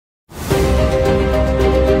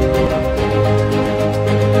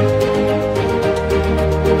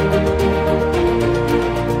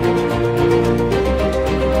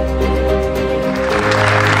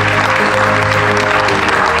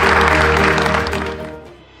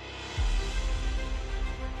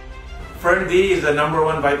FERN-D is the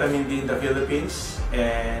 #1 vitamin D in the Philippines,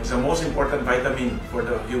 and it's the most important vitamin for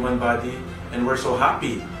the human body. And we're so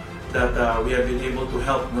happy that we have been able to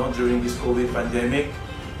help during this COVID pandemic.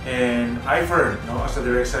 And ifern, as a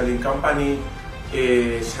direct selling company,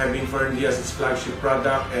 is having FERN-D as its flagship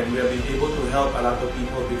product, and we have been able to help a lot of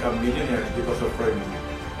people become millionaires because of FERN-D.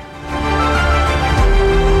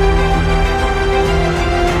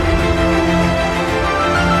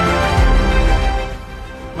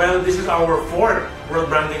 Well, this is our 4th World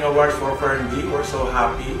Branding Awards for FERN-D. We're so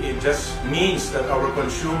happy. It just means that our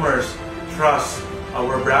consumers trust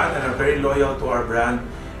our brand and are very loyal to our brand.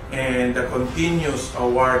 And the continuous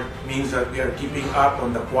award means that we are keeping up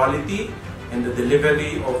on the quality and the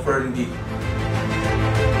delivery of FERN-D.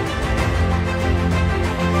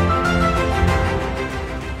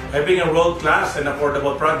 Having a world-class and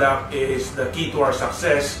affordable product is the key to our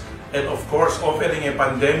success. And of course, offering a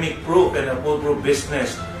pandemic-proof and a foolproof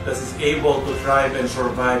business that is able to thrive and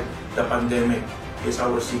survive the pandemic is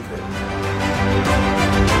our secret.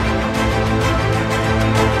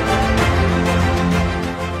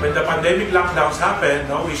 When the pandemic lockdowns happened,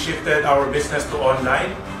 we shifted our business to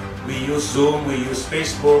online. We use Zoom, we use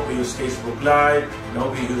Facebook, we use Facebook Live,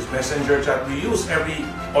 we use Messenger chat, we use every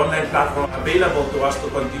online platform available to us to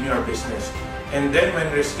continue our business. And then when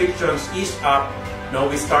restrictions eased up,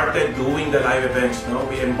 we started doing the live events.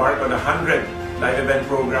 We embarked on a 100 live event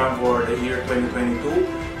program for the year 2022,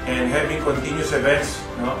 and having continuous events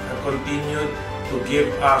have continued to give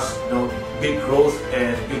us big growth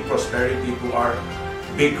and big prosperity to our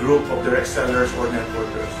big group of direct sellers or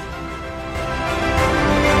networkers.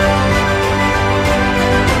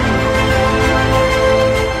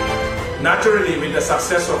 Naturally, with the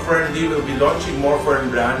success of FERN-D, we'll be launching more FERN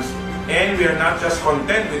brands. And we are not just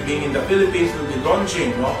content with being in the Philippines, we'll be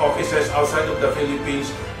launching offices outside of the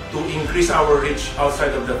Philippines to increase our reach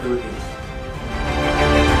outside of the Philippines.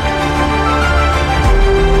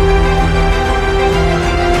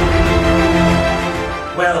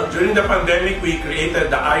 Well, during the pandemic, we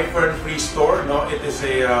created the ifern Free Store. It is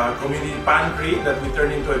a community pantry that we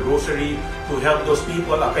turned into a grocery to help those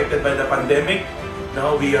people affected by the pandemic.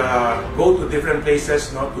 Now we go to different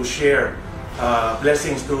places to share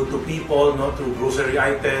blessings to people, through grocery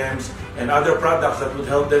items and other products that would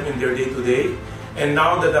help them in their day-to-day. And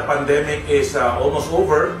now that the pandemic is almost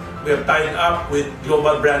over, we have tied up with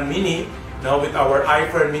Global Brand Mini, with our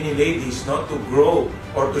ifern Mini ladies, to grow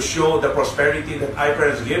or to show the prosperity that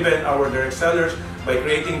ifern has given our direct sellers by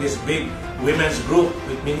creating this big women's group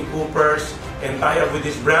with Mini Coopers, and tie up with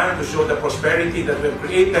this brand to show the prosperity that we've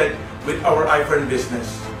created with our ifern business.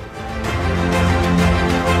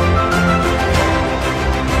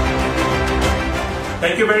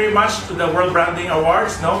 Thank you very much to the World Branding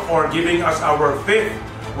Awards for giving us our 5th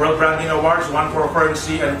World Branding Awards, 1 for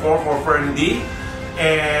FERN-C and 4 for FERN-D.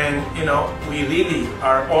 And we really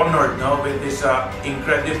are honored with this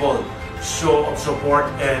incredible show of support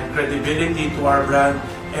and credibility to our brand.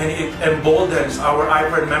 And it emboldens our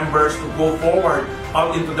ifern members to go forward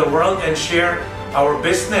out into the world and share our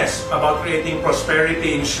business about creating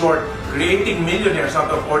prosperity, in short, creating millionaires out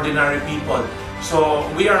of ordinary people. So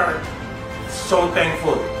we are so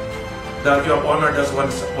thankful that you have honored us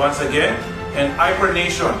once again, and ifern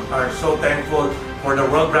Nation are so thankful for the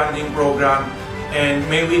World Branding Program, and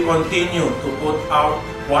may we continue to put out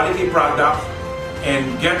quality products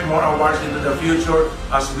and get more awards into the future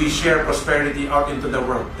as we share prosperity out into the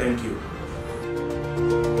world. Thank you.